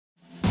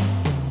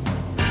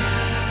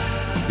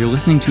You're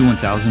listening to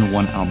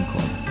 1001 Album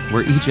Club,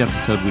 where each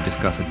episode we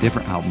discuss a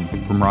different album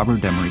from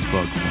Robert Demery's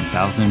book,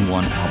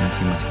 1001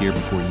 Albums You Must Hear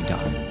Before You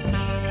Die.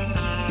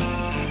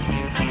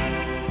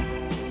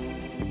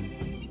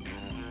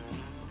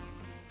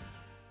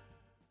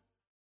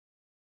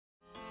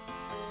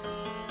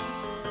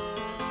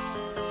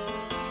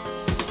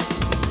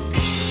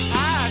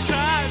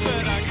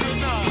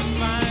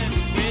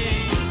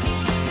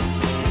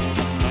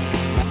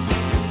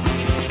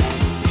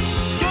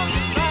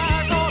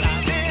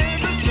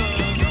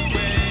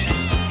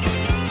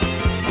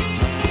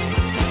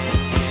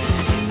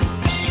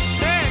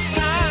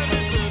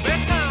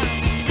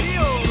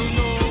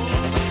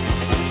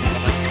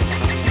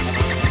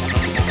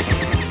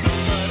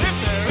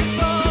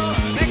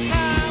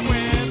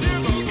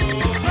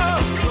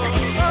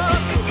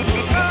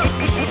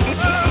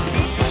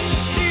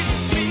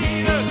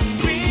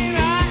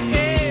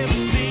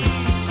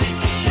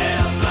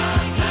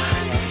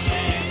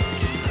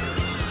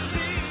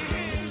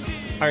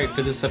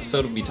 For this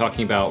episode, we'll be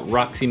talking about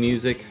Roxy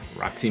Music.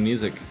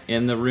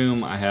 In the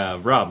room, I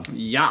have Rob.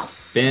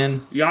 Yes.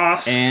 Ben.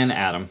 Yes. And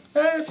Adam.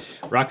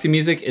 Roxy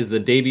Music is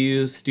the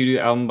debut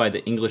studio album by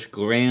the English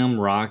glam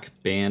rock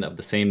band of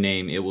the same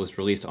name. It was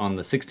released on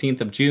the 16th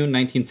of June,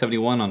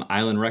 1971 on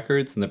Island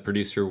Records, and the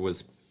producer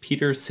was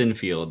Peter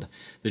Sinfield.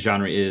 The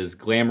genre is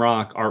glam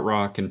rock, art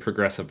rock, and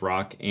progressive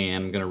rock,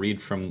 and I'm going to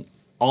read from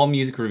All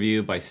Music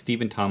Review by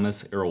Stephen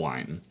Thomas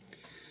Erlewine.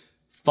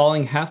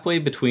 Falling halfway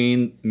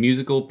between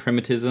musical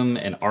primitivism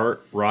and art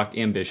rock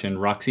ambition,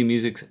 Roxy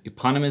Music's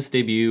eponymous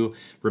debut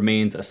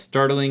remains a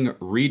startling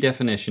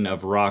redefinition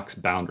of rock's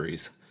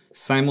boundaries.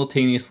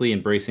 Simultaneously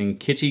embracing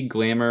kitschy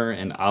glamour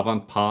and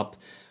avant-pop,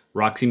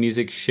 Roxy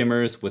Music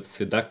shimmers with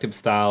seductive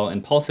style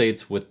and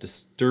pulsates with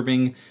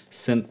disturbing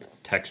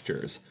synth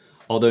textures.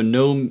 Although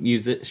no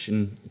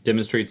musician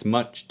demonstrates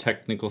much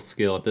technical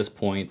skill at this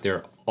point,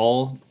 they're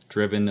all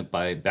driven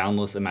by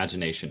boundless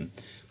imagination.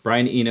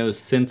 Brian Eno's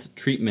synth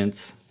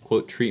treatments,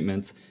 quote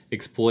treatments,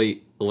 exploit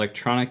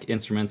electronic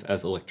instruments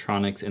as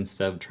electronics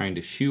instead of trying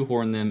to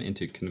shoehorn them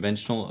into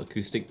conventional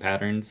acoustic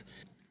patterns.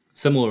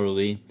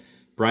 Similarly,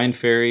 Bryan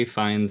Ferry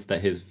finds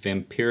that his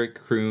vampiric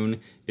croon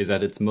is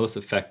at its most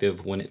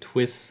effective when it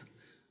twists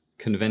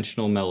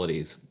conventional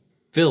melodies.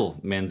 Phil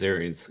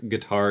Manzari's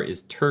guitar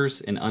is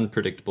terse and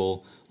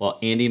unpredictable, while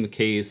Andy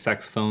McKay's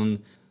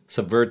saxophone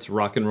subverts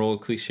rock and roll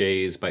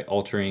cliches by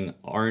altering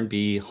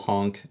R&B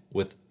honk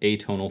with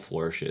atonal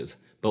flourishes.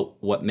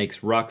 But what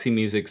makes Roxy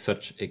Music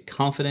such a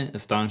confident,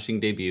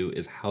 astonishing debut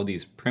is how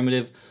these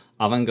primitive,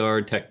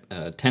 avant-garde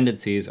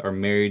tendencies are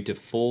married to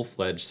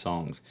full-fledged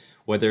songs.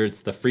 Whether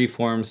it's the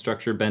free-form,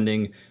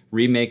 structure-bending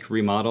remake,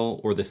 remodel,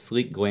 or the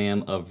sleek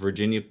glam of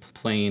Virginia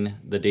Plain,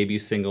 the debut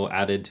single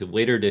added to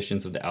later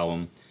editions of the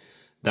album,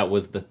 that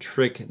was the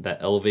trick that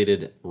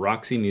elevated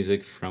Roxy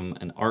Music from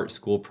an art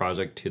school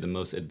project to the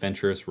most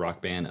adventurous rock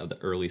band of the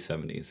early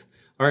 70s.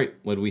 All right,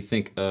 what do we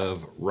think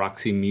of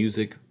Roxy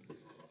Music?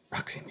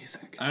 Roxy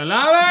Music. I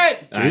love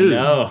it! Dude. I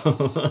know.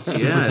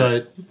 Super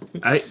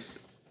tight.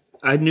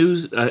 I knew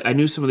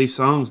some of these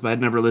songs, but I'd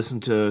never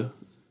listened to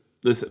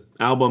this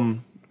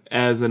album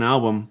as an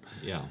album.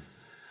 Yeah.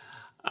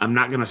 I'm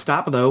not going to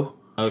stop, though.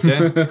 Okay.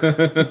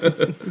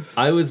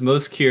 I was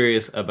most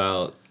curious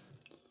about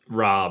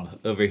Rob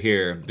over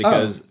here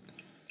because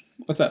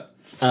what's up?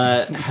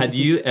 Had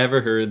you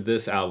ever heard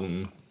this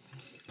album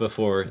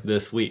before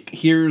this week?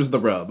 Here's the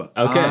rub.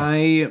 Okay.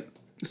 I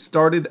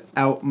started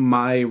out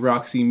my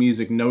Roxy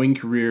Music knowing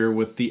career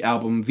with the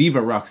album Viva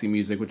Roxy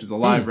Music, which is a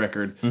live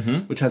record,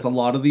 which has a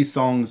lot of these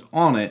songs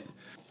on it.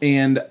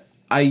 And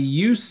I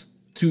used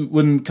to,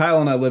 when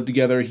Kyle and I lived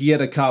together, he had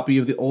a copy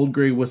of the Old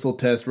Grey Whistle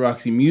Test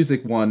Roxy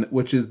Music one,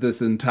 which is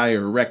this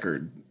entire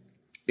record.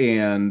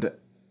 And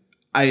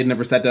I had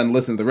never sat down and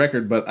listened to the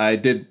record, but I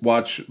did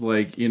watch,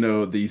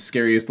 the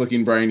scariest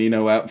looking Brian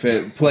Eno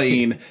outfit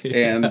playing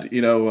and,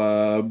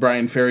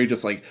 Bryan Ferry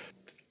just,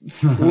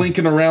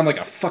 slinking around like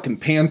a fucking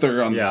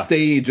panther on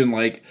stage and,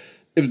 it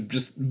was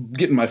just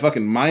getting my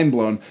fucking mind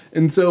blown.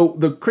 And so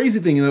the crazy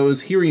thing, though,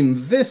 is hearing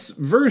this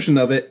version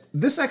of it,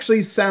 this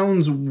actually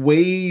sounds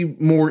way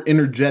more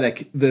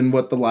energetic than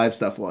what the live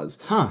stuff was.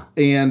 Huh.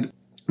 And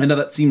I know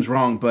that seems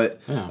wrong,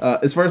 but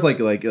as far as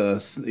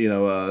synth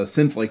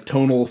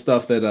tonal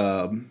stuff that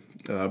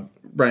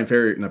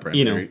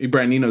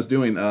Brian Eno's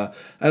doing, I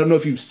don't know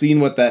if you've seen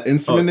what that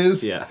instrument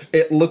is. Yeah,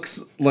 it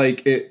looks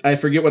like it. I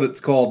forget what it's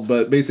called,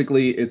 but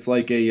basically it's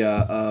like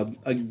a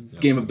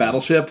game of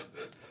Battleship.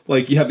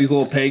 Like you have these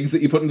little pegs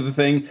that you put into the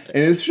thing,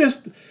 and it's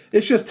just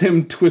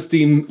him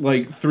twisting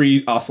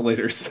 3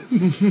 oscillators.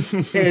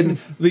 And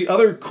the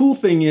other cool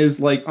thing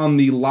is, on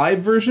the live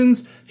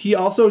versions, he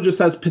also just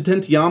has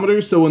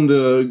potentiometers, so when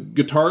the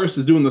guitarist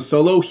is doing the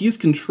solo, he's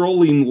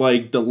controlling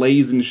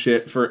delays and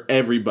shit for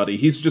everybody.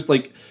 He's just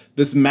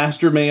this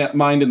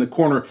mastermind in the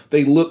corner.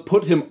 They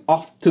put him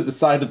off to the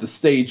side of the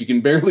stage. You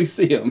can barely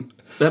see him.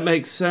 That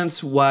makes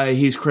sense why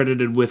he's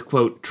credited with,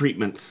 quote,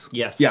 treatments.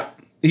 Yes. Yeah.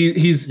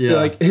 He's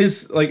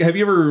have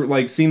you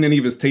ever seen any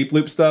of his tape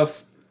loop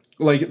stuff?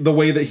 like the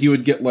way that he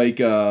would get like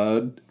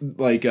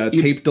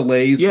tape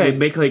delays. Yeah, he'd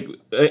make like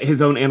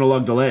his own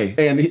analog delay.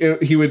 And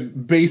he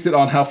would base it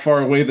on how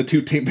far away the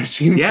two tape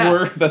machines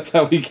were. That's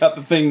how he got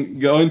the thing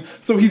going.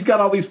 So he's got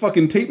all these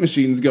fucking tape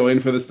machines going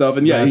for this stuff.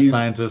 And yeah,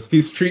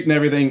 he's treating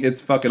everything.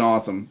 It's fucking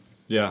awesome.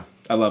 Yeah.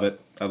 I love it.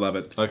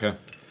 Okay.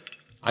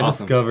 I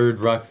discovered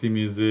Roxy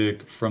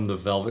Music from the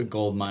Velvet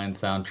Goldmine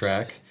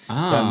soundtrack.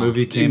 That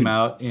movie came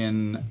out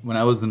when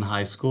I was in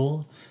high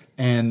school.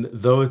 And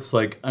though it's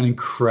like an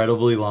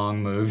incredibly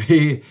long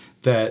movie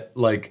that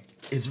like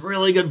is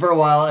really good for a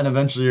while, and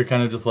eventually you're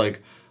kind of just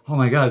like, oh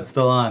my god, it's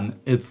still on.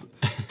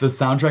 The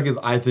soundtrack is,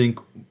 I think,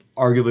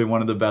 arguably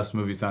one of the best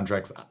movie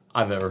soundtracks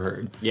I've ever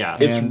heard. Yeah,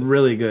 it's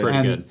really good.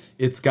 Pretty good.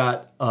 It's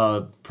got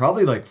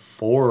probably like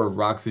 4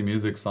 Roxy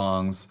Music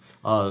songs,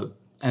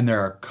 and there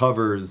are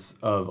covers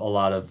of a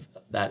lot of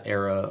that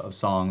era of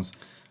songs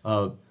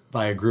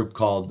by a group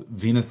called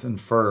Venus and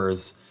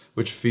Furs,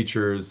 which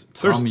features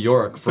Tom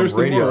York from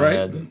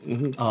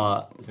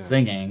Radiohead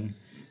singing.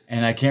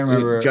 And I can't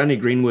remember. Johnny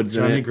Greenwood's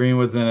in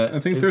it. I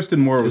think Thurston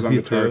Moore was on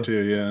guitar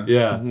too, yeah.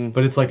 Yeah,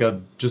 but it's like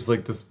just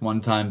like this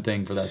one-time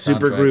thing for that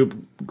super soundtrack. group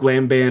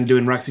glam band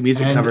doing Roxy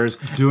Music And covers.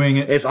 Doing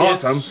it. It's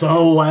awesome.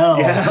 So well.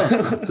 Yeah.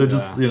 They're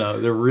just,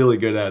 they're really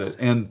good at it.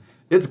 And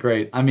it's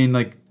great. I mean,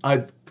 like,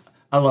 I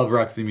love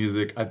Roxy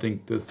Music. I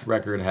think this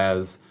record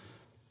has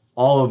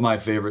all of my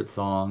favorite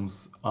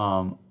songs.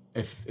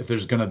 If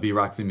there's going to be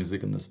Roxy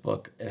Music in this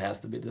book, it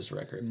has to be this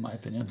record, in my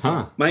opinion.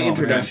 My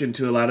introduction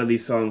to a lot of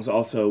these songs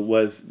also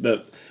was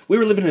we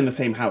were living in the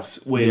same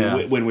house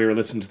when we were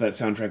listening to that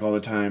soundtrack all the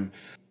time.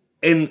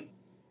 And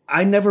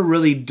I never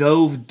really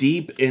dove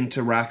deep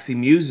into Roxy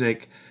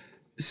Music.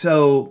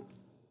 So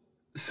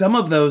some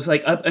of those,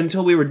 like up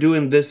until we were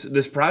doing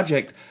this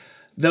project,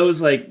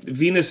 those like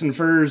Venus and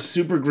Furs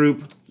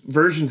supergroup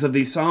versions of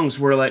these songs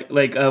were like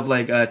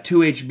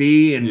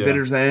 2HB and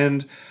Bitter's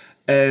End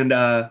and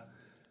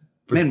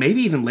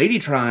maybe even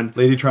Ladytron.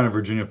 Ladytron and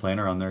Virginia Plain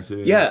are on there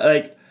too. Yeah,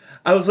 like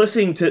I was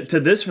listening to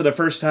this for the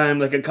first time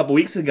like a couple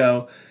weeks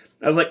ago.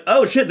 I was like,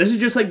 oh shit, this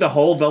is just like the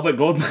whole Velvet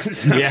Goldmine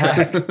soundtrack.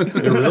 Yeah.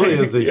 It really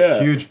is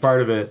a huge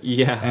part of it.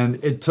 Yeah. And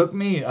it took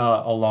me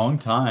a long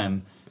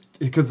time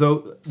because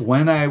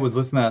when I was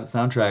listening to that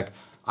soundtrack,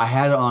 I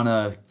had it on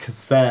a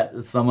cassette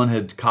that someone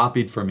had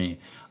copied for me.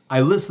 I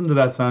listened to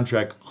that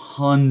soundtrack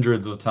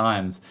hundreds of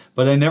times,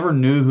 but I never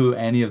knew who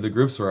any of the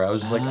groups were. I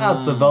was just like,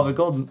 it's the Velvet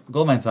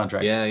Goldmine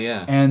soundtrack. Yeah,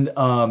 yeah. And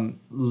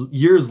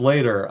years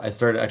later, I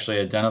started to actually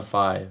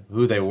identify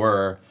who they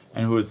were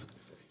and who was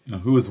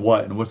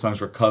what and what songs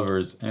were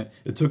covers. And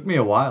it took me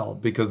a while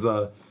because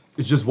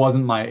it just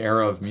wasn't my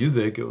era of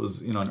music. It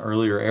was, an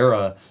earlier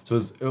era. So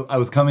I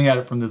was coming at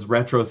it from this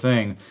retro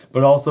thing,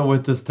 but also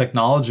with this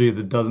technology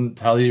that doesn't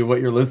tell you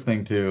what you're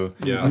listening to.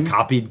 Yeah. A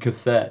copied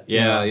cassette.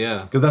 Yeah,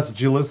 yeah. Because that's what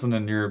you listen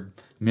in your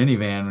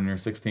minivan when you're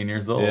 16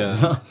 years old.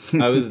 Yeah.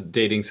 I was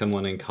dating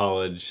someone in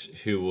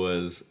college who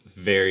was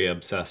very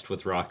obsessed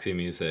with Roxy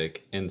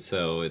Music. And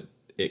so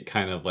it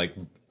kind of like,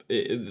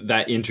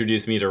 that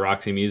introduced me to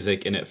Roxy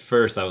Music. And at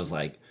first I was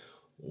like,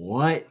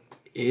 what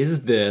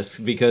is this?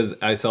 Because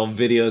I saw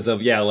videos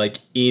of like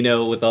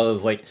Eno with all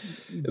this like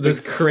this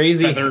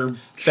crazy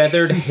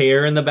feathered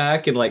hair in the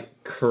back and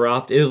like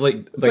cropped. It was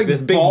like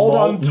this big bald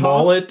on top.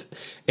 mullet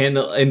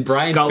and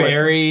Brian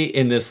Ferry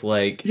in this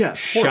like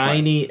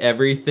shiny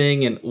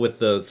everything and with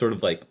the sort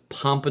of like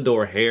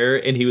pompadour hair,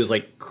 and he was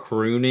like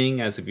crooning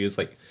as if he was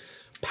like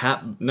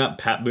not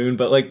Pat Boone,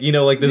 but like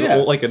like this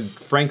old like a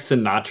Frank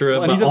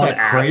Sinatra, but on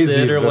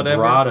acid or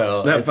whatever.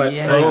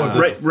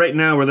 Right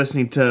now we're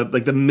listening to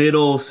like the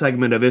middle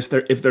segment of If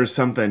There's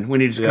Something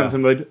when he just comes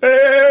in like,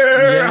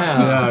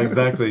 yeah,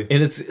 exactly.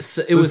 And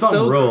it was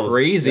so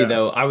crazy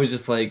though. I was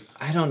just like,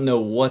 I don't know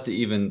what to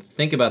even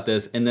think about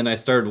this, and then I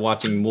started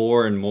watching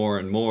more and more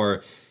and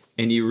more,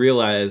 and you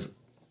realize,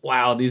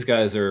 wow, these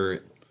guys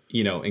are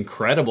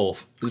incredible,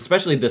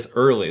 especially this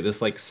early,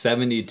 this like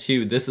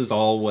 72. This is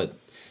all what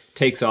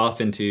takes off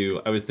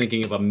into. I was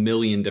thinking of a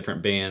million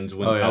different bands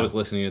when I was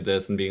listening to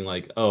this and being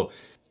like, oh,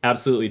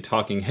 absolutely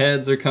Talking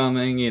Heads are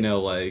coming,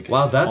 like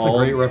wow, that's a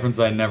great reference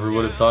I never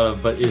would have thought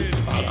of, but is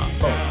spot on.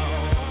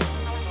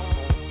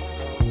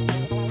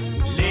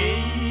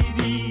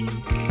 Lady,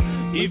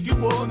 if you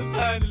wanna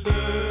find a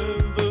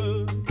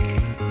lover,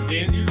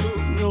 then you look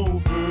no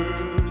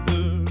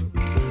further,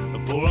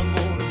 for I'm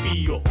gonna be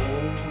your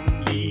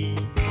only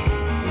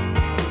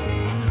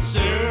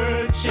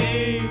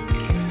searching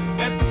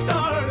at the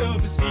start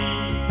of the season,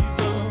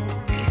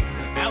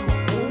 and my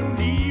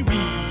only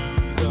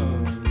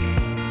reason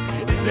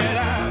is that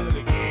I'll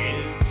get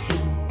you.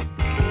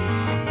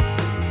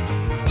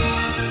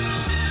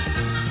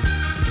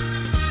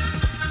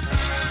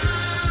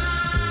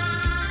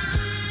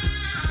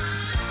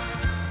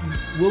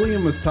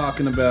 William was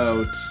talking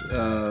about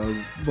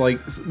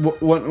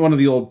one of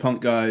the old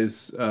punk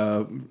guys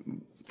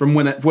from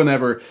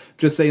whenever,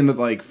 just saying that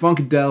like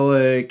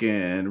Funkadelic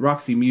and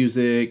Roxy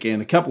Music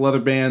and a couple other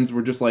bands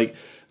were just like,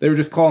 they were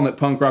just calling it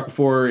punk rock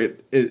before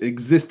it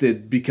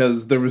existed,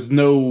 because there was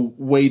no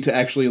way to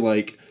actually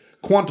like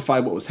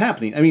quantify what was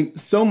happening. I mean,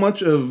 so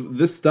much of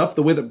this stuff,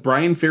 the way that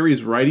Bryan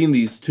Ferry's writing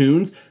these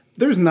tunes,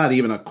 there's not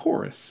even a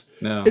chorus.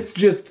 No. It's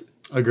just...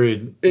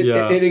 Agreed.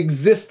 It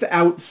exists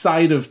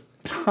outside of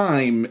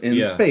time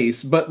and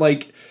space, but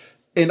like...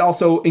 And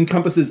also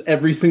encompasses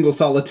every single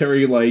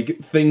solitary, like,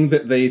 thing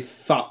that they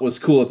thought was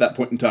cool at that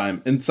point in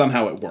time. And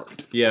somehow it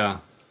worked. Yeah.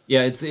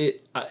 Yeah,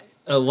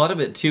 a lot of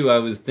it, too, I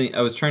was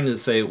trying to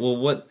say, well,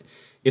 what...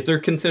 If they're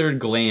considered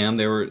glam,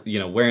 they were,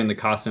 wearing the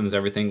costumes,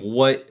 everything,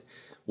 what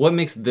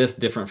makes this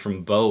different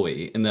from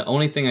Bowie? And the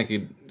only thing I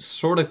could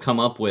sort of come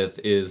up with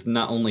is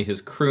not only his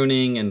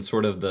crooning and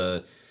sort of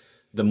the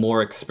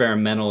more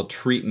experimental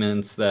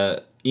treatments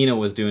that Eno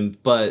was doing,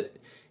 but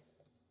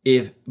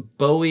if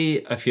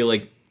Bowie, I feel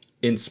like,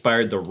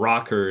 inspired the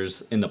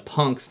rockers and the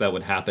punks that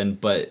would happen,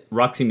 but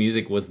Roxy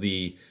Music was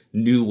the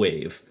new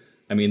wave.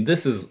 I mean,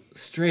 this is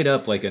straight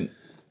up I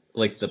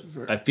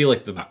feel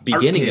like the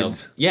beginning of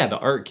the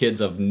art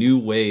kids of new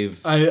wave.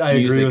 I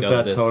music agree with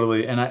that this.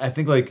 totally, and I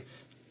think like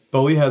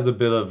Bowie has a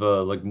bit of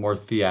a like more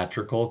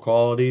theatrical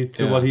quality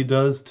to what he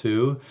does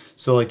too.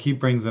 So like he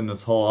brings in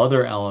this whole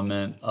other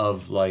element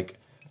of like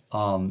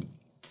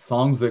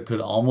songs that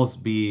could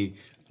almost be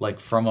like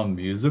from a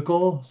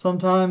musical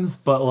sometimes,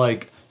 but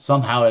like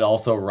somehow it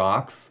also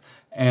rocks.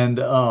 And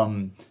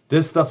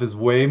this stuff is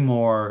way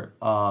more.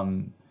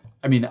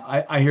 I mean,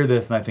 I hear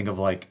this and I think of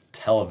like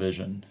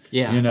television.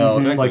 Yeah,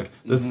 exactly. Like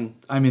this.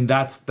 Mm-hmm. I mean,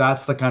 that's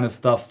the kind of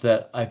stuff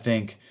that I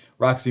think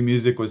Roxy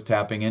Music was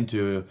tapping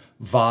into.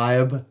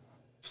 Vibe,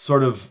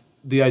 sort of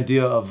the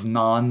idea of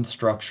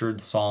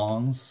non-structured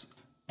songs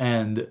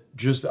and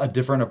just a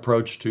different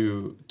approach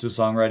to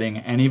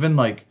songwriting, and even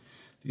like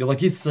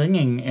he's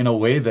singing in a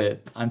way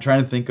that I'm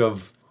trying to think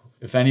of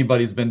if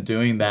anybody's been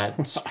doing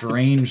that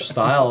strange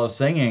style of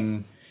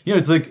singing.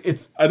 It's like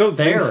I don't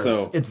theirs.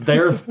 think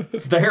so.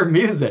 It's their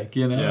music.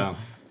 Yeah.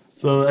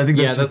 So I think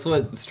that's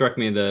what struck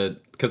me.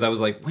 Because I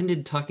was like, when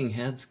did Talking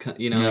Heads come?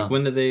 Like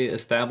when did they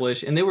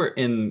establish? And they were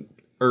in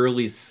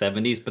early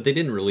 70s, but they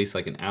didn't release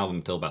like an album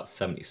until about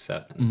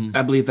 77. Mm-hmm.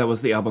 I believe that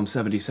was the album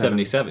 77.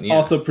 77, yeah.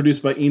 Also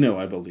produced by Eno,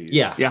 I believe.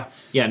 Yeah.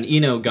 And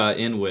Eno got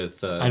in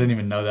with... I didn't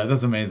even know that.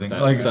 That's amazing.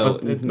 So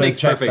it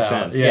makes perfect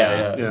sense.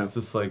 Yeah. It's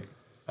just like,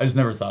 I just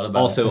never thought about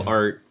it. Also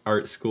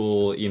art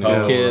school,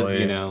 totally.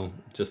 Kids,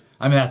 just...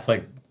 I mean, that's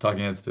like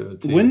Talking Heads to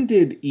it too. When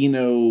did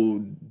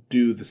Eno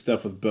do the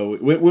stuff with Bowie?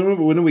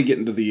 When do we get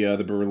into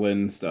the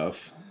Berlin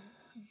stuff?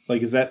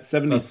 Like, is that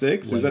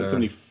 76 or is that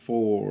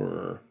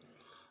 74?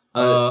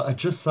 I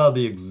just saw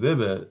the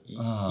exhibit.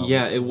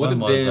 It would have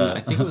been, I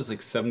think it was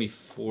like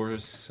 74,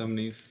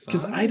 75.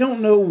 Because I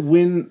don't know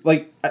when,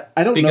 like,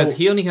 I don't know. Because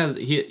he only has,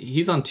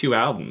 he's on 2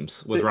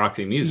 albums with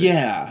Roxy Music.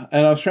 Yeah,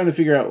 and I was trying to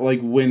figure out,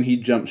 like, when he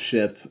jumped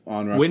ship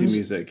on Roxy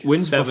Music.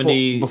 When's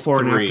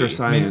before and after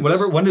Science? I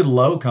mean, when did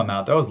Low come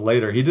out? That was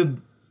later.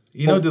 Did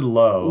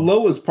Low.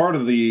 Low was part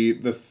of the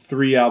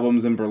 3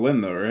 albums in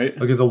Berlin, though, right?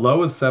 Okay, so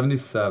Low was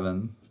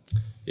 77.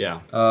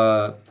 Yeah.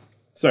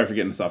 Sorry for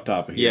getting us off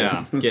topic here.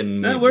 Yeah,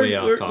 getting way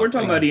off topic. We're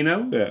talking about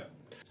Eno. Yeah.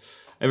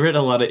 I've read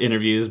a lot of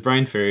interviews.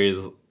 Bryan Ferry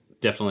is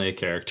definitely a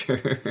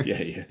character. Yeah,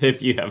 he is.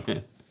 If you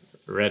haven't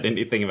read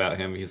anything about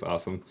him, he's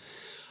awesome.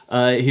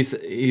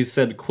 He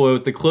said,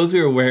 quote, "The clothes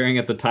we were wearing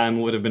at the time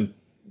would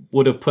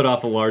have put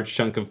off a large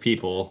chunk of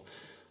people,"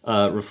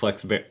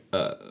 reflects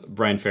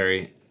Bryan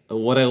Ferry.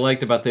 "What I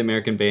liked about the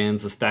American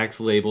bands, the Stax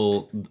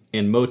label,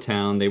 and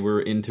Motown, they were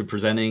into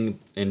presenting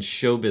and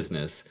show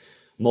business.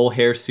 Mole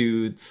hair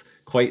suits,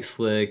 quite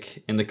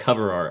slick, and the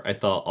cover art. I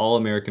thought all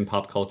American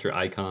pop culture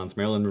icons,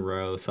 Marilyn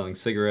Monroe selling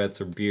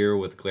cigarettes or beer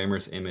with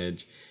glamorous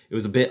image. It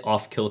was a bit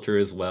off-kilter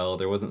as well.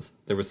 There was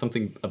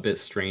something a bit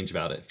strange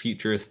about it,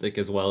 futuristic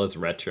as well as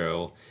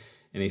retro."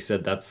 And he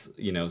said that's,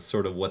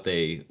 sort of what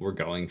they were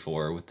going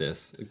for with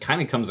this. It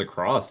kind of comes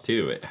across,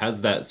 too. It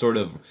has that sort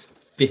of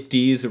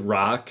 50s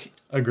rock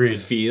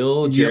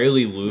feel, Jerry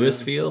Lee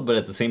Lewis feel, but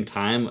at the same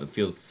time, it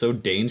feels so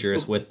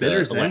dangerous with the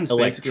electronics.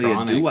 Basically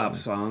a doo-wop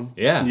song.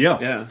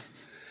 Yeah.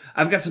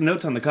 I've got some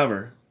notes on the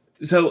cover.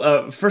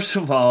 So, first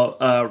of all,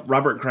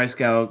 Robert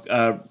Christgau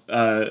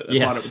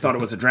thought it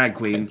was a drag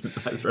queen.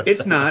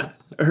 It's not.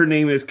 Her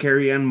name is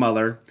Carrie Ann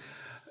Muller.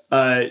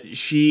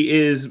 She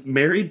is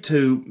married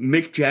to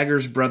Mick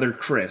Jagger's brother,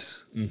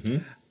 Chris. Mm-hmm.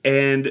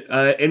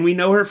 And we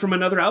know her from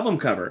another album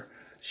cover.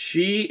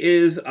 She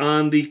is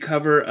on the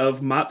cover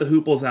of Mott the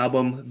Hoople's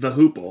album, The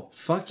Hoople.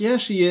 Fuck yeah,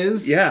 she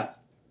is. Yeah.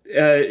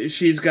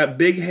 She's got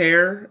big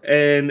hair,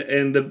 and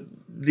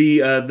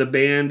the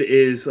band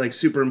is like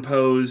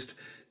superimposed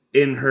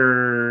in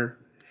her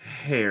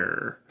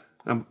hair.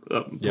 I'm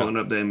pulling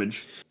up the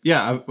image.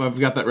 Yeah, I've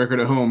got that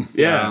record at home.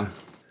 Yeah.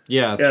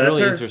 It's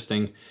really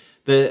interesting.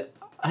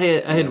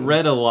 I had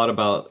read a lot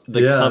about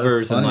the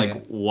covers and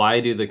like why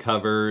do the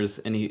covers,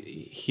 and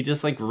he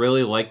just like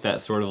really liked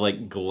that sort of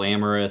like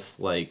glamorous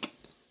like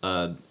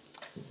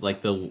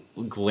the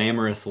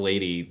glamorous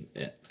lady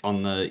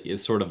on the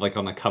sort of like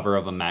on the cover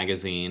of a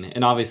magazine,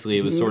 and obviously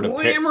it was sort of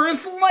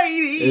glamorous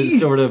lady. It's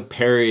sort of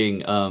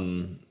parrying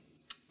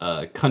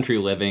Country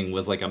Living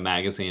was like a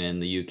magazine in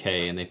the UK,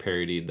 and they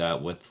parodied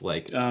that with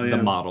like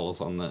the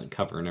models on the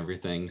cover and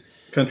everything.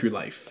 Country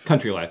Life.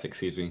 Country Life,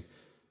 excuse me.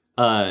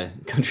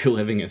 Country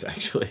Living is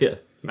actually a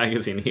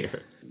magazine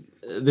here.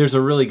 There's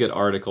a really good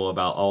article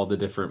about all the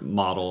different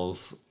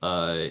models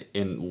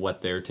and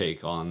what their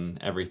take on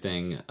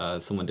everything.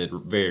 Someone did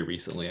very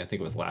recently. I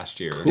think it was last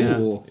year.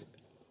 Cool.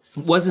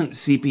 Wasn't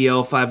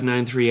CPL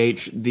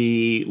 593H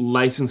the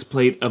license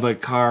plate of a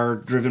car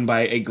driven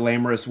by a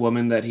glamorous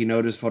woman that he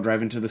noticed while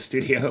driving to the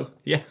studio?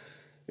 Yeah.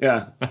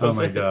 Yeah. Oh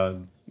my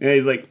god. Yeah,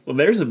 he's like, well,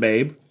 there's a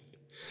babe.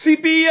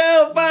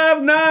 CPL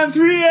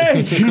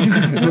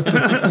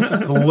 593H.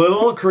 It's a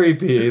little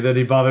creepy that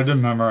he bothered to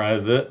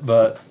memorize it,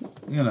 but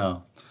you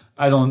know,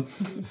 I don't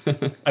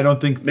think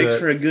that Makes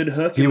for a good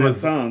hook he in that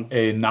was song.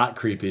 a not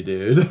creepy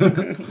dude.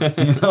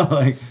 You know,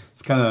 like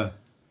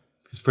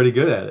he's pretty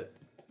good at it.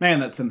 Man,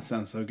 that synth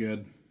sounds so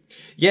good.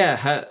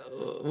 Yeah.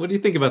 What do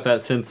you think about that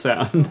synth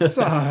sound?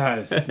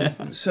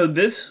 So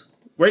this,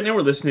 right now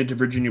we're listening to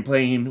Virginia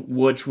Plain,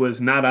 which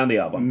was not on the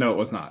album. No, it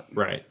was not.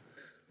 Right.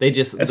 They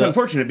just... That's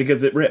unfortunate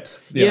because it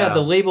rips. Yeah, the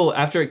label,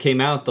 after it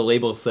came out, the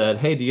label said,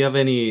 hey, do you have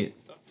any...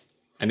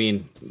 I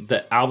mean,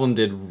 the album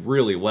did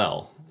really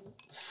well.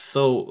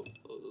 So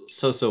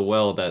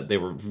well that they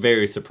were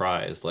very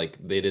surprised. Like,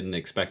 they didn't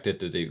expect it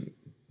to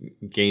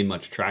gain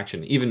much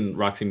traction. Even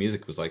Roxy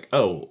Music was like,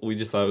 oh, we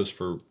just thought it was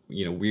for,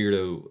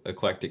 weirdo,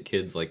 eclectic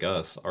kids like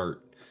us,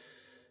 art,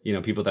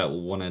 people that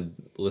want to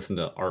listen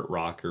to art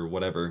rock or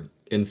whatever.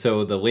 And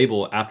so the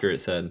label, after it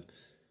said,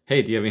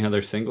 hey, do you have any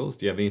other singles?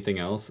 Do you have anything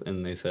else?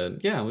 And they said,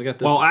 yeah, we got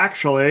this. Well,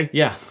 actually.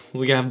 Yeah,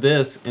 we have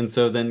this. And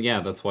so then,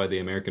 that's why the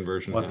American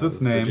version. What's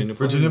its name?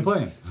 Virginia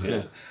Plain.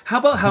 Yeah. How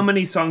about how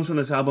many songs on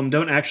this album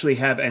don't actually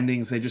have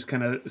endings? They just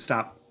kind of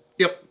stop.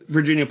 Yep.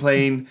 Virginia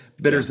Plain,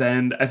 Bitter's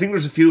End. I think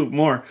there's a few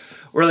more.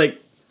 Or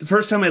like the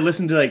first time I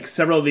listened to like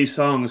several of these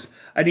songs,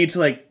 I need to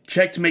like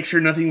check to make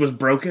sure nothing was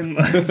broken.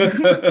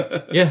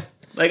 Yeah.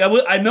 Like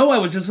I know I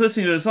was just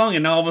listening to a song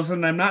and now all of a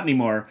sudden I'm not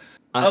anymore.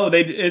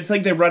 It's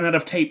like they run out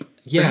of tape.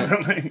 Yeah.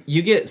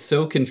 You get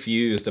so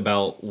confused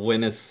about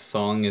when a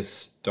song is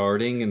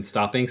starting and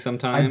stopping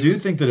sometimes. I do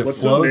think that it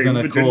flows in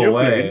a cool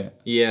way.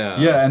 Yeah.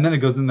 Yeah, and then it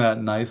goes in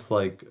that nice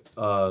like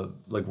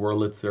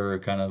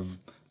Wurlitzer kind of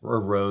or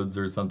Rhodes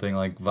or something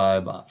like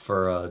vibe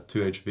for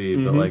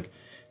 2HB, but like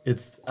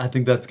I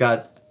think that's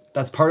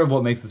part of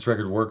what makes this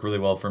record work really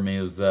well for me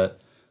is that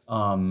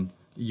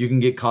you can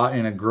get caught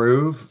in a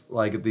groove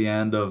like at the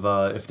end of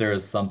If There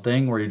Is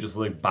Something where you're just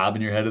like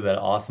bobbing your head to that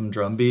awesome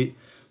drum beat,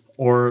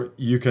 or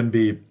you can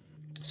be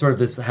sort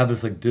of have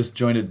this like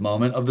disjointed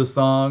moment of the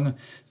song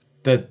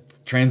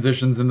that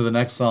transitions into the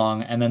next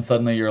song, and then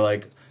suddenly you're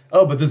like,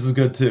 oh, but this is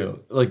good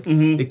too. Like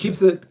it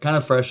keeps it kind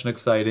of fresh and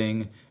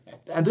exciting.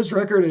 And this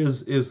record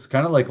is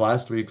kind of like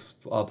last week's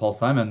Paul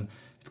Simon.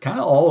 It's kind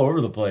of all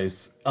over the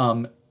place.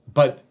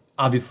 But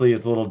obviously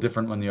it's a little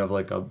different when you have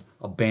like a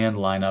band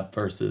lineup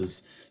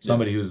versus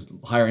somebody who's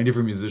hiring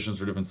different musicians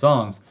for different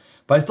songs.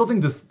 But I still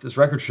think this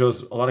record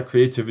shows a lot of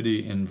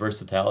creativity and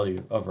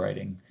versatility of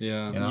writing.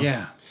 Yeah. You know?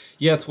 Yeah.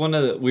 Yeah, it's one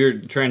of the... We were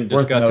trying to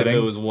discuss if it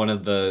was one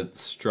of the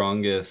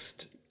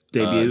strongest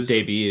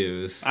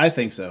debuts. I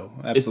think so.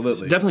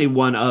 Absolutely. It's definitely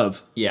one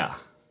of. Yeah.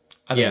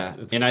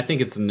 And I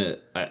think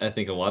I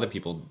think a lot of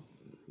people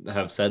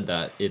have said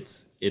that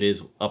it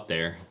is up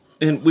there.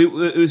 And we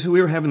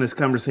were having this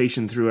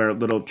conversation through our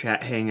little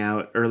chat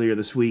hangout earlier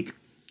this week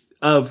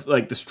of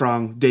like the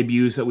strong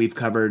debuts that we've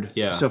covered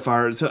so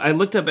far. So I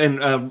looked up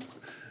and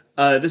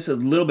this is a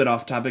little bit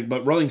off topic,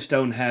 but Rolling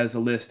Stone has a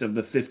list of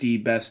the 50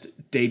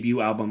 best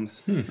debut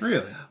albums.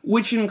 Really?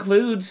 Which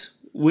includes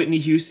Whitney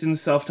Houston's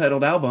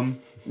self-titled album,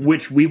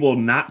 which we will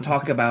not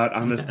talk about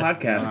on this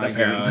podcast,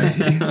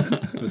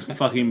 apparently. This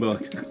fucking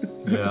book.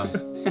 Yeah.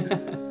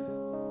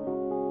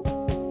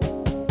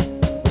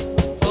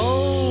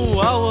 Oh,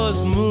 I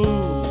was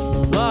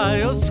moved by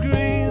your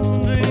screen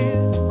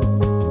dream.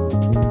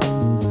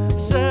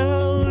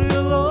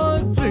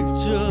 Celluloid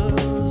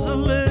pictures of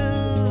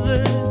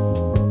living.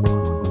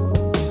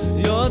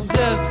 Your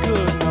death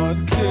could not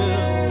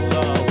kill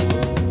our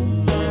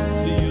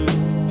love for you.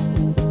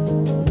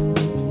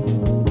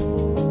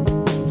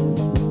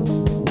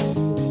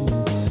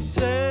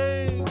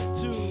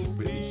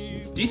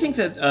 Do you think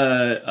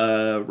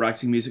that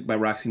Roxy Music by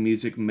Roxy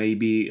Music may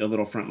be a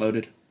little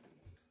front-loaded?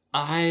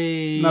 Not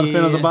a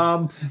fan of the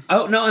Bob?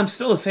 Oh, no, I'm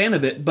still a fan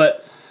of it,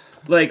 but,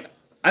 like,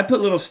 I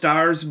put little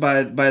stars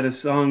by the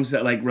songs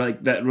that,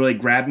 that really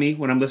grab me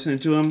when I'm listening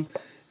to them.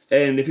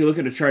 And if you look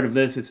at a chart of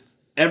this, it's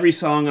every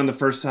song on the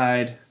first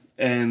side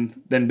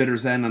and then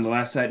Bitter's End on the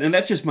last side. And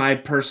that's just my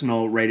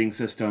personal rating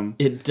system.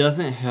 It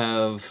doesn't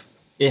have...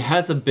 It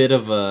has a bit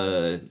of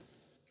a...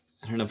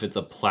 I don't know if it's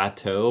a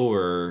plateau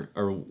or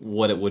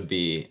what it would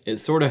be. It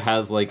sort of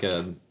has like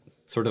a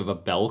sort of a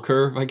bell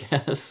curve, I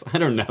guess. I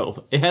don't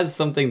know. It has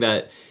something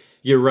that,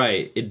 you're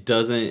right, it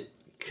doesn't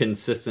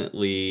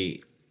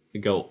consistently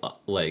go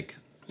up, like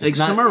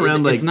somewhere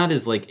around it's not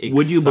as like exciting,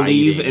 Would You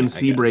Believe and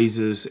Sea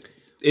Brazes.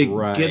 It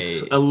right.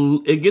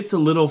 gets a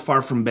little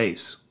far from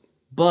bass.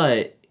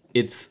 But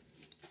it's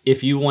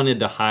if you wanted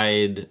to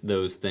hide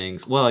those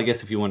things, well, I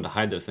guess if you wanted to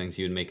hide those things,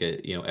 you'd make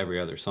it, every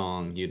other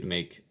song, you'd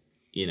make,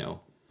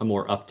 a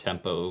more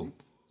up-tempo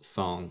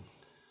song,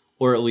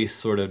 or at least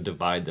sort of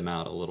divide them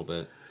out a little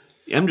bit.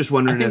 I'm just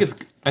wondering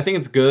I think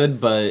it's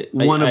good, but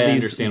one I of these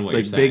understand what you're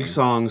like saying. big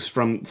songs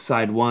from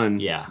side one.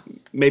 Yeah.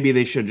 Maybe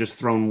they should just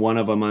thrown one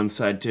of them on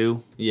side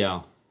two.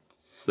 Yeah.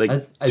 Like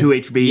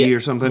 2HB or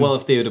something. Well,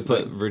 if they would have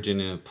put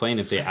Virginia Plain,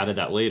 if they added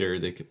that later,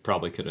 they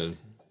probably could have.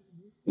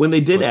 When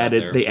they did put add that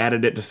it, there. they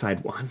added it to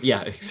side one.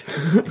 Yeah,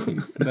 exactly.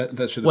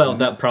 That should. Well,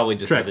 that probably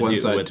just Track had to one, do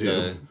side with two.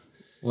 the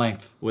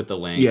Length.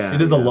 length. Yeah.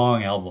 It is a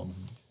long album.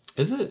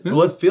 Is it?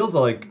 Well, it feels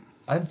like,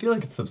 I feel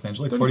like it's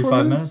substantial. Like 34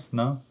 45 minutes? minutes?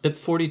 No? It's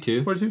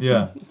 42. 42?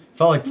 Yeah.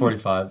 Felt like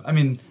 45. I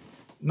mean,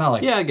 not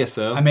like. Yeah, I guess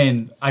so. I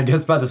mean, I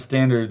guess by the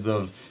standards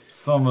of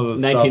some of the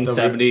stuff.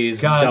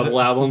 1970s double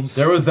albums.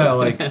 There was that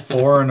like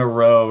 4 in a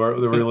row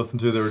that we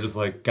listened to. They were just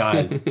like,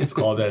 guys, it's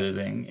called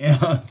editing.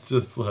 It's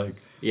just like.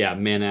 Yeah,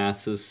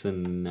 Manassas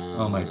and.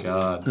 Oh my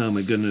God. Oh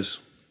my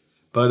goodness.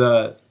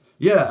 But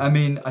yeah, I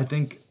mean,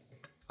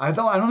 I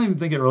don't even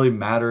think it really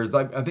matters.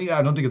 I don't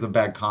think it's a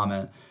bad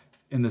comment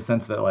in the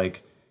sense that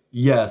like,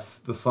 yes,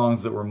 the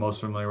songs that we're most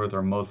familiar with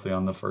are mostly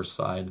on the first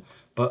side.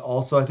 But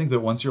also, I think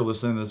that once you're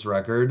listening to this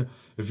record,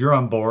 if you're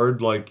on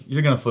board, like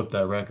you're gonna flip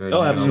that record.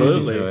 Oh, and you're gonna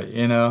listen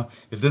absolutely. to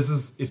it,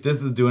 if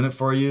this is doing it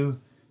for you,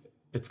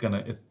 it's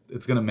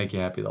gonna make you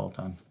happy the whole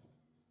time.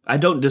 I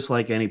don't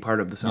dislike any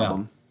part of this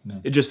album. No.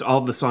 It just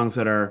all the songs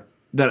that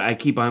I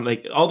keep on,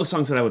 like all the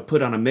songs that I would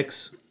put on a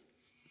mix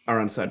are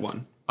on side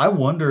one. I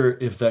wonder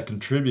if that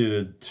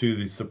contributed to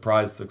the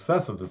surprise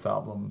success of this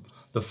album.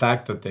 The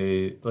fact that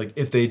they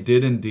if they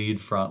did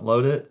indeed front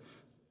load it,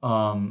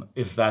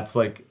 if that's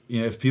like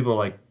if people are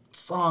like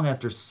song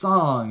after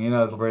song,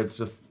 where it's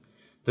just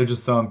they're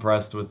just so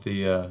impressed with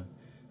the,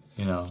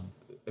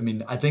 I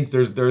mean, I think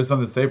there is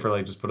something to say for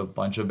like just put a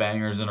bunch of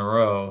bangers in a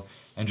row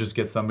and just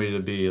get somebody to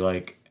be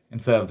like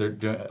instead of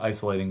they're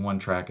isolating one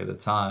track at a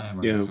time.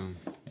 Or, Yeah.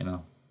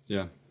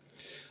 Yeah.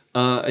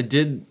 I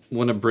did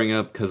want to bring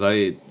up, because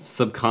I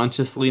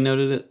subconsciously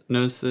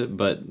noticed it,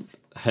 but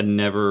had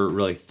never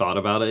really thought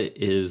about it,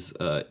 is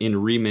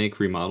in Remake,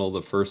 Remodel,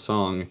 the first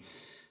song,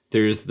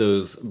 there's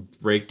those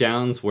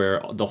breakdowns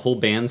where the whole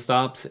band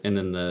stops and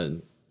then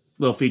the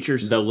Little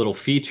features. the little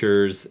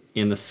features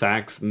in the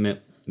sax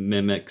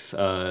mimics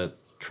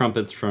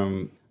trumpets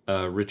from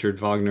Richard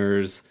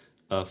Wagner's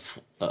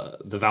The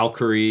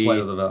Valkyrie. Flight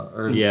of the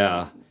Valkyrie.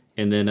 Yeah.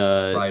 And then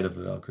Ride of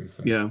the Valkyrie.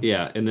 Sorry. Yeah.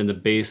 yeah, and then the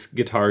bass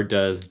guitar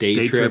does Day,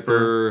 Day Tripper,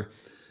 Tripper.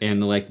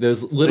 and like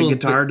those The little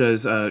guitar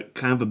does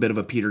kind of a bit of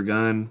a Peter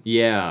Gunn.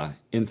 yeah,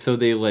 and so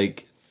they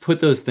like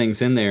put those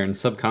things in there, and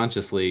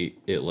subconsciously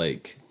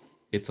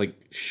it's like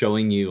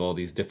showing you all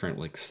these different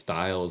like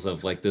styles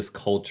of like this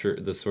culture,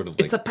 this sort of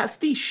like It's a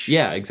pastiche.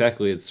 yeah,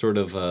 exactly. It's sort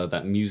of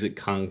that music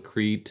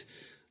concrete,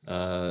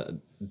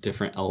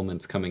 different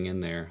elements coming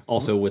in there.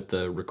 Also with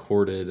the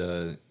recorded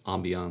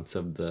ambiance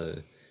of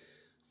the.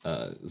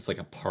 It's like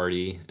a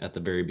party at the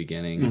very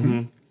beginning.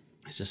 Mm-hmm.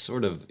 It's just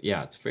sort of,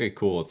 it's very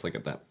cool. It's like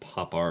that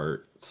pop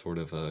art sort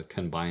of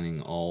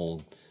combining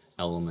all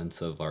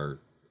elements of our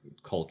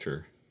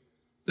culture.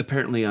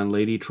 Apparently on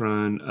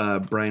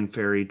Ladytron, Brian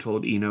Ferry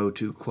told Eno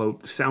to,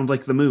 quote, sound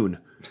like the moon.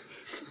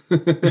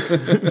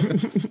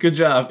 Good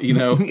job,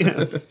 Yeah.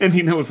 And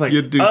Eno was like,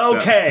 You do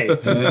okay.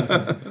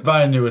 But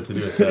I knew what to do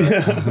with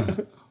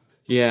that.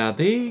 Yeah,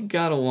 they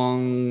got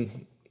along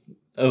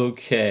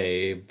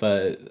okay,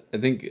 but I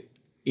think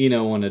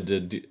Eno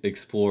wanted to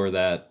explore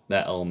that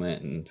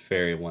element, and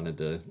Ferry wanted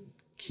to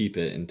keep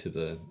it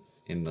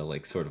in the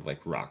like sort of like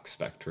rock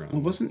spectrum.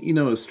 Well, wasn't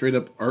a straight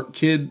up art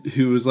kid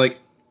who was like,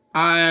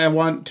 I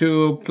want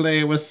to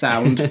play with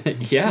sound?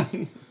 Yeah,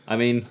 I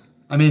mean,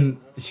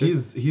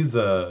 he's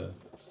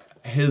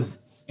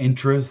his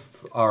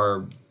interests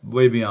are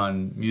way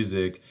beyond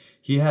music.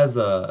 He has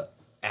a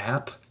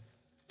app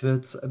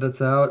that's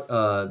out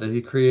that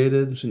he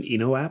created. It's an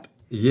Eno app.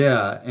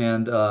 Yeah,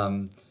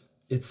 and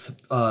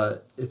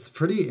it's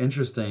pretty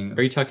interesting.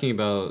 are you talking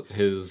about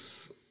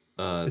his?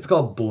 It's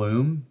called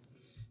Bloom,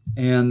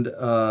 and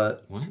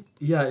What?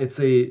 yeah, it's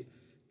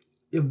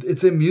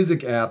a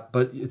music app,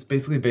 but it's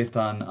basically based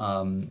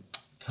on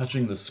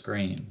touching the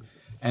screen.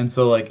 And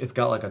so like it's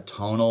got like a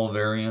tonal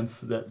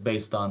variance that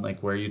based on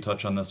like where you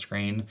touch on the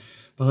screen.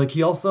 But like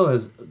he also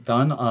has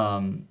done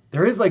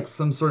there is like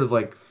some sort of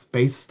like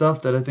space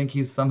stuff that I think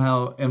he's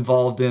somehow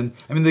involved in.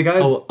 I mean the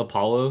guy's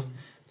Apollo.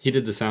 He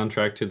did the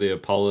soundtrack to the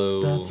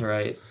Apollo. That's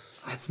right.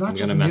 It's not I'm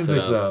just gonna mess music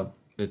it up. though.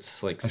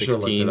 It's like I should've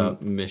looked it 16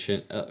 up.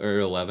 mission or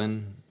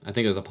 11. I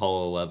think it was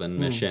Apollo 11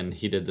 mission.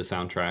 He did the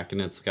soundtrack,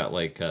 and it's got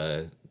like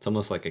it's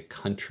almost like a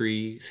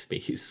country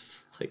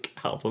space like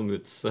album.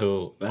 It's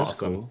so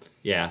awesome. cool.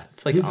 Yeah,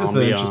 it's like He's just an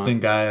ambient. interesting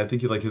guy. I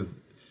think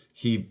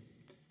he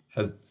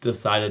has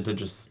decided to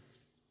just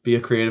be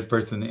a creative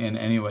person in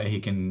any way he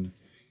can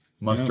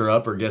muster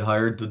up or get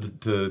hired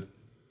to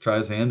try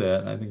his hand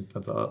at. And I think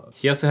that's all.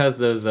 He also has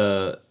those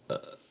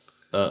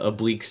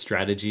oblique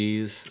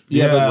strategies.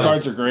 Yeah, those Yeah.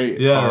 cards are great.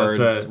 Yeah, cards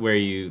that's right. where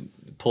you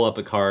pull up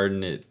a card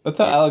and it. That's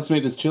how Alex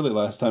made his chili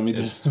last time. He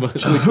just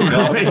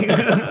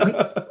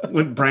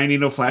With Brian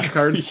Eno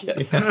flashcards.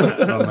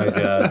 Oh my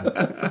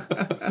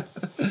god.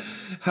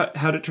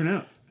 How'd it turn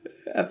out?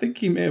 I think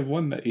he may have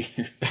won that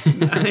year.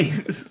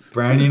 Nice.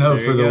 Brian Eno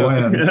for the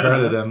win.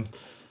 Credit him.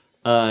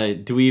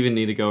 Do we even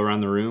need to go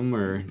around the room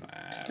or?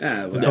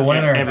 It's a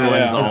winner.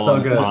 Everyone's It's all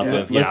so good.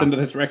 positive. Yeah. Listen to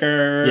this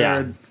record.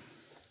 Yeah.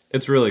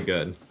 It's really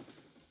good.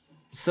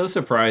 So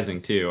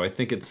surprising too. I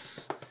think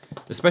it's,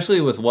 especially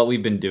with what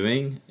we've been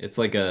doing, it's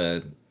like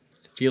I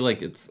feel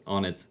like it's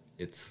on its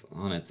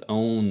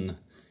own,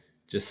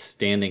 just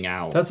standing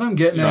out. That's what I'm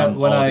getting at from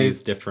when all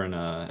these different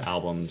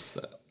albums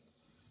that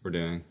we're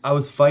doing. I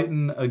was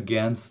fighting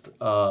against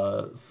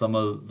some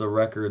of the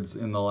records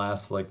in the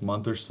last like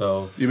month or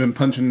so. You've been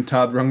punching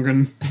Todd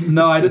Rundgren.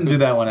 No, I didn't do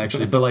that one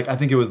actually, but like I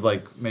think it was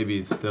like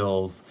maybe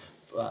Stills,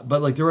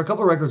 but like there were a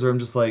couple of records where I'm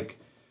just like,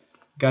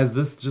 guys,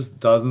 this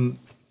just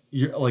doesn't.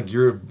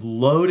 You're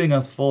loading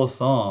us full of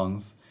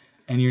songs,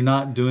 and you're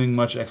not doing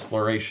much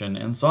exploration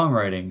in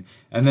songwriting.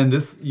 And then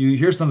you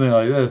hear something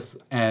like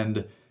this,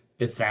 and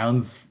it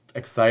sounds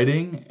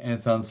exciting, and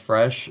it sounds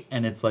fresh,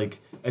 and it's like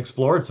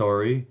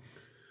exploratory.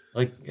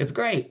 Like it's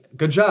great.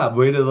 Good job.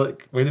 Way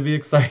to be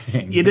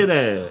exciting. You did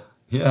it.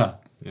 Yeah.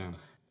 Yeah.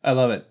 I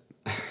love it.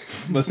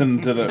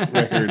 Listen to the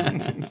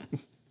record.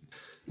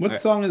 What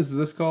song is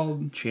this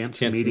called?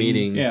 Chance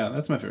Meeting. Yeah,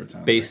 that's my favorite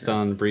song. Based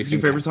on Brief. Your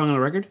favorite song on the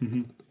record?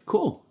 Mm-hmm.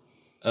 Cool.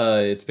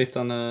 It's based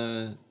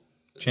on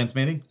Chance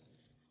Meeting?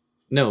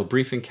 No,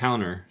 Brief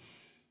Encounter,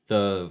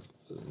 the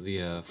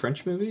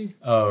French movie.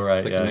 Oh right,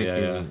 It's like yeah,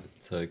 a yeah.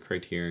 It's a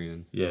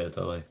Criterion. Yeah,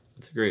 totally.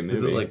 It's a great movie.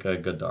 Is it like a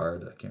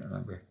Godard? I can't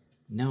remember.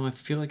 No, I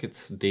feel like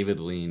it's David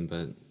Lean,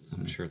 but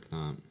I'm sure it's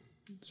not.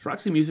 Does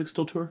Roxy Music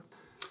still tour?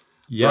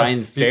 Yes. Brian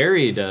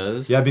Ferry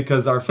does. Yeah,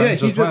 because our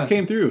friends he just just went.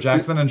 came through.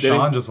 Jackson and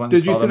Sean just went. Did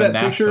and you saw see them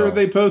that in picture Nashville.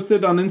 they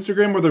posted on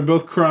Instagram where they're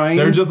both crying?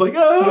 They're just like,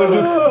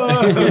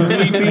 oh,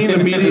 weeping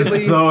immediately. they're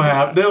so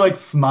happy. They're like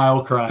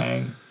smile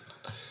crying.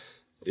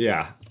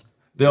 Yeah.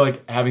 They're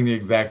like having the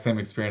exact same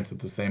experience at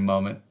the same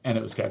moment, and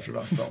it was captured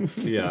on film.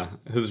 Yeah,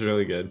 it was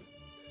really good.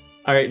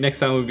 All right, next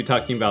time we'll be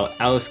talking about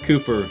Alice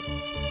Cooper.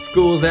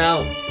 School's out.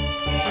 All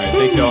right,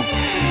 thanks, y'all.